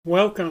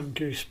Welcome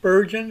to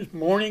Spurgeon's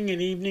Morning and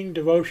Evening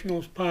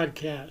Devotionals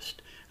podcast.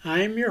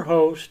 I am your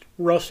host,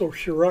 Russell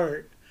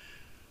Sherrard.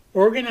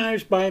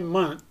 Organized by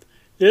month,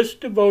 this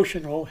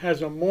devotional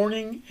has a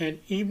morning and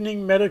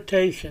evening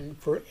meditation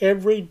for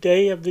every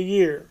day of the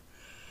year.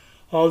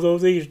 Although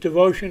these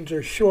devotions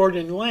are short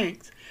in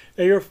length,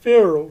 they are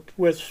filled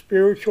with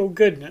spiritual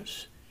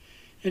goodness.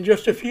 In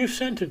just a few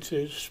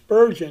sentences,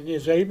 Spurgeon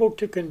is able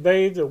to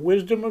convey the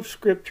wisdom of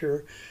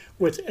Scripture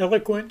with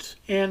eloquence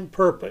and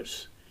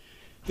purpose.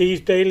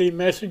 These daily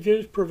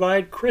messages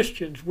provide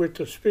Christians with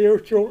the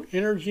spiritual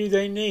energy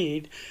they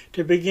need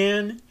to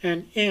begin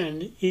and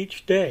end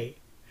each day.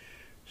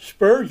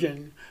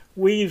 Spurgeon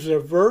weaves a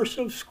verse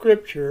of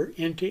Scripture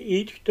into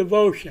each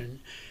devotion,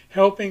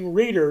 helping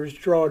readers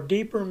draw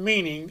deeper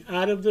meaning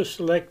out of the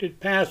selected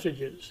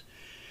passages.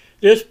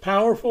 This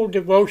powerful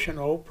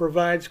devotional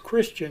provides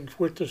Christians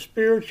with the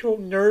spiritual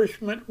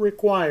nourishment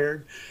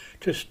required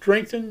to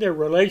strengthen their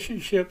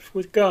relationships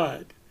with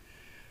God.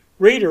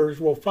 Readers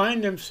will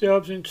find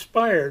themselves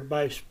inspired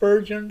by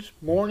Spurgeon's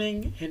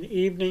morning and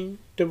evening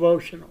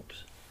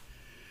devotionals.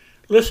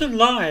 Listen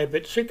live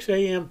at 6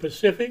 a.m.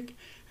 Pacific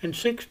and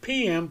 6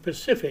 p.m.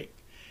 Pacific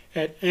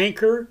at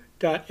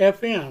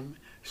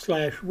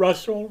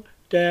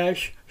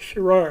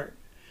anchor.fm/Russell-Sherrard.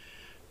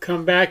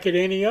 Come back at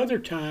any other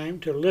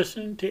time to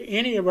listen to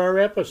any of our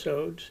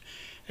episodes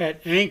at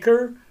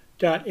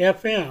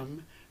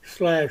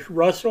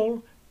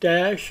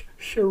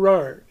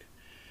anchor.fm/Russell-Sherrard.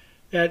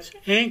 That's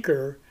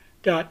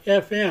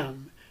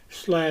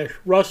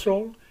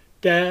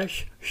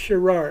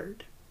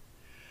anchor.fm/Russell-Sherrard.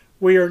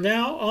 We are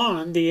now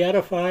on the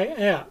Edify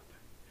app.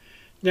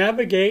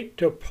 Navigate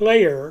to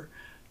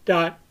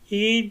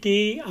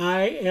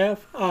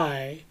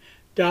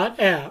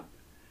player.edifi.app,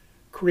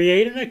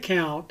 create an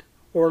account,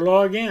 or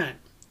log in.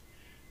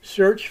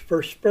 Search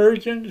for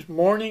Spurgeon's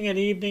Morning and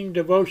Evening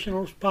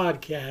Devotionals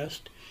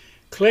podcast,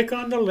 click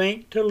on the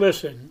link to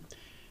listen,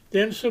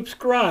 then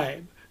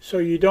subscribe so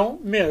you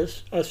don't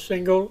miss a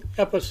single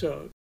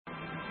episode.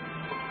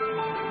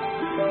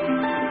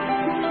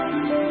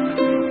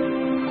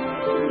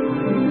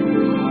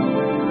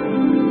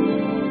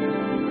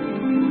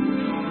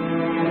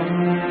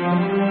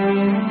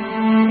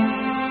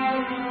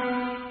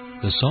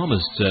 The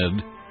psalmist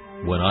said,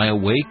 "When I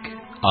awake,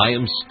 I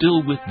am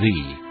still with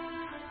Thee."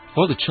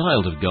 For the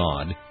child of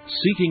God,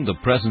 seeking the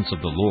presence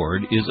of the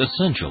Lord is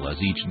essential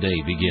as each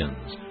day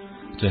begins.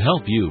 To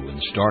help you in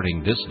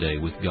starting this day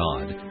with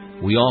God,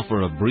 we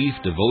offer a brief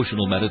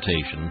devotional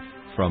meditation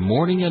from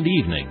morning and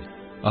evening,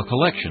 a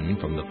collection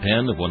from the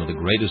pen of one of the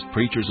greatest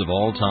preachers of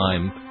all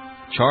time,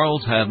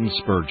 Charles Haddon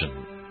Spurgeon.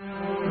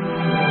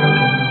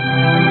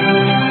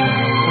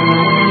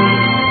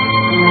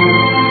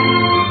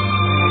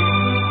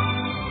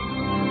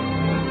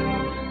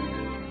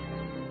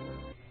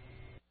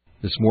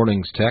 This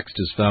morning's text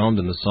is found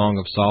in the Song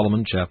of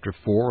Solomon, chapter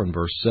 4 and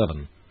verse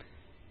 7.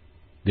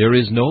 "There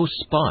is no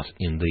spot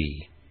in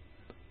Thee."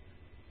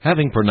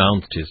 Having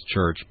pronounced His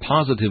church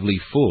positively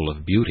full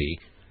of beauty,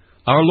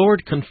 our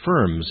Lord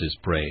confirms His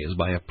praise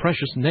by a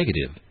precious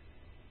negative: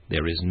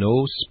 "There is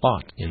no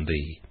spot in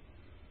Thee."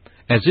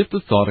 As if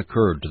the thought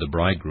occurred to the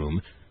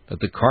bridegroom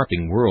that the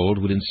carping world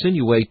would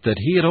insinuate that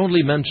He had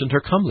only mentioned her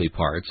comely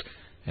parts,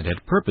 and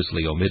had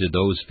purposely omitted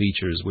those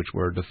features which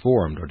were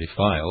deformed or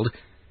defiled,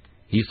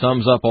 He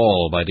sums up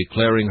all by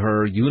declaring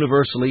her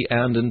universally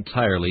and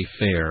entirely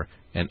fair,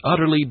 and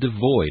utterly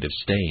devoid of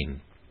stain.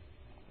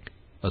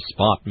 A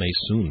spot may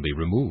soon be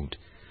removed,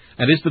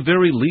 and is the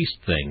very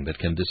least thing that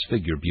can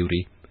disfigure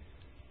beauty.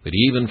 But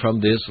even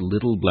from this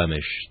little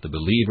blemish the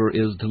believer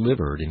is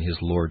delivered in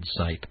his Lord's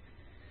sight.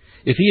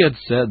 If He had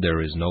said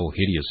there is no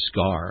hideous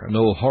scar,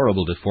 no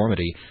horrible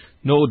deformity,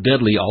 no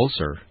deadly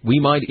ulcer, we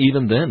might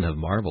even then have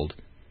marveled.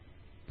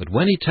 But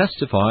when He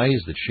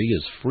testifies that she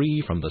is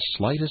free from the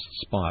slightest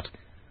spot,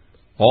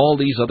 all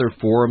these other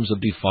forms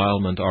of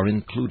defilement are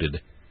included,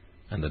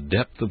 and the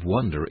depth of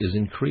wonder is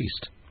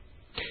increased.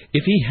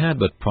 If He had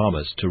but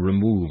promised to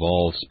remove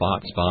all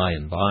spots by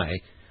and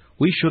by,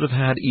 we should have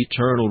had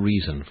eternal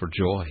reason for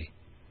joy.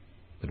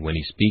 But when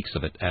He speaks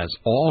of it as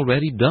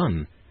already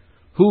done,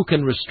 who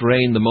can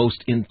restrain the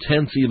most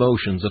intense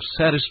emotions of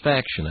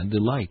satisfaction and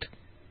delight?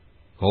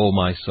 O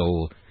my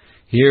soul,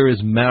 here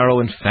is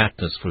marrow and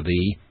fatness for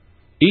thee.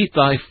 Eat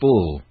thy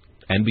full,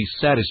 and be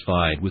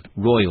satisfied with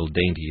royal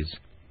dainties.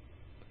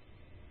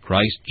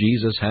 Christ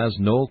Jesus has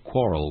no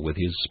quarrel with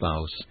His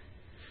spouse.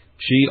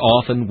 She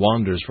often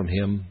wanders from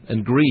Him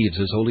and grieves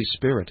His Holy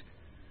Spirit,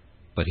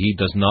 but He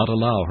does not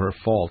allow her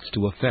faults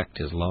to affect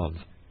His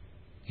love.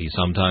 He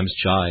sometimes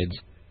chides,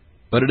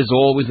 but it is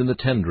always in the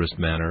tenderest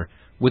manner,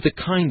 with the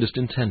kindest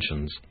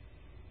intentions.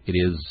 It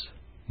is,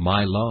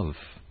 "My love,"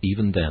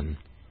 even then.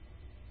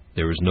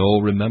 There is no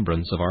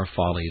remembrance of our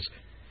follies.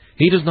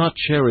 He does not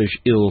cherish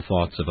ill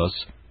thoughts of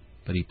us,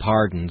 but He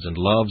pardons and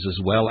loves as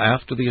well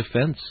after the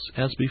offense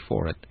as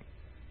before it.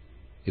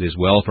 It is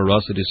well for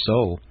us it is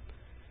so.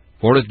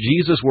 For if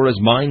Jesus were as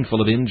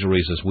mindful of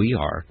injuries as we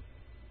are,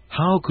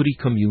 how could He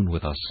commune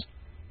with us?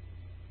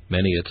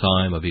 Many a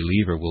time a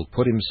believer will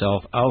put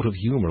himself out of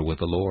humor with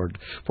the Lord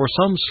for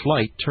some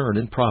slight turn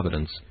in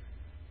providence.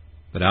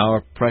 But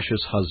our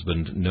precious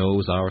husband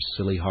knows our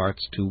silly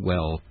hearts too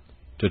well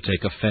to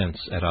take offense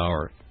at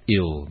our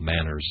ill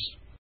manners.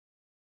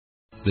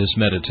 This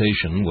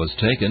meditation was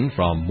taken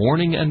from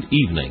Morning and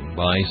Evening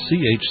by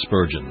C.H.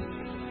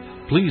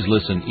 Spurgeon. Please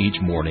listen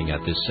each morning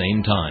at this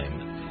same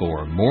time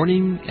for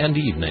Morning and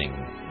Evening.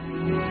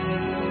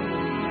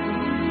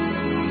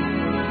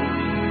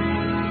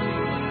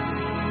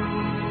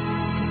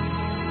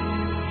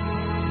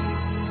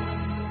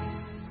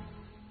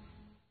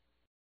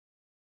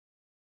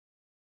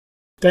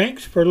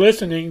 Thanks for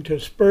listening to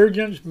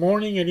Spurgeon's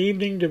Morning and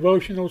Evening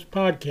Devotionals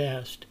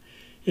podcast.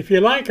 If you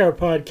like our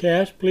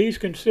podcast, please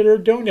consider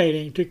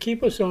donating to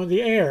keep us on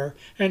the air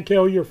and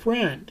tell your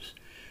friends.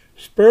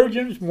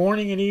 Spurgeon's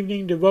Morning and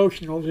Evening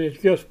Devotionals is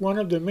just one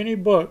of the many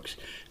books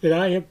that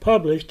I have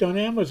published on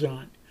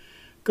Amazon.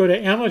 Go to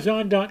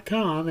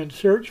Amazon.com and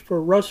search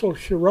for Russell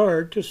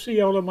Sherrard to see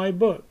all of my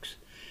books.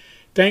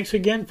 Thanks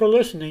again for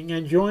listening,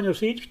 and join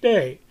us each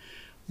day,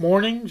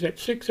 mornings at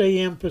 6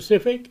 a.m.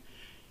 Pacific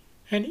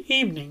and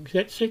evenings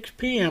at 6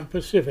 p.m.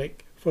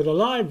 Pacific for the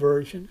live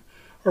version,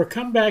 or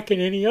come back at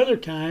any other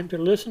time to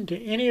listen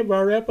to any of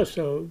our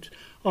episodes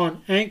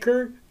on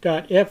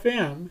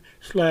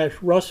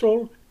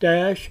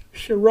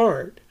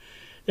anchor.fm/Russell-Sherrard.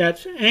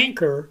 That's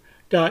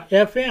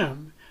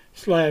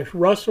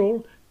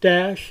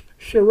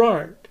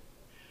anchor.fm/Russell-Sherrard.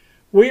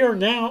 We are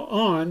now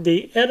on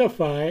the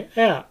Edify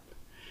app.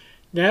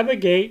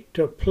 Navigate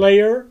to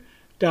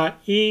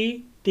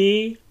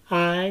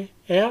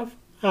player.edifi.app.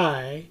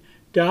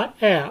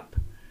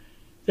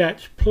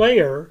 That's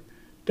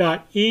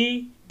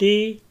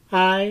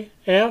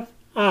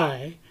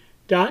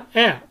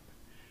player.edifi.app.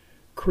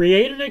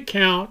 Create an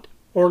account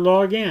or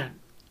log in.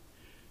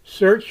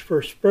 Search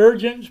for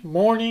Spurgeon's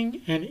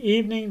Morning and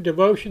Evening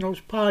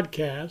Devotionals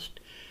podcast.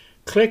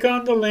 Click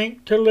on the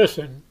link to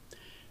listen,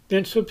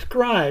 then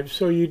subscribe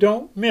so you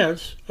don't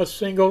miss a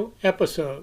single episode.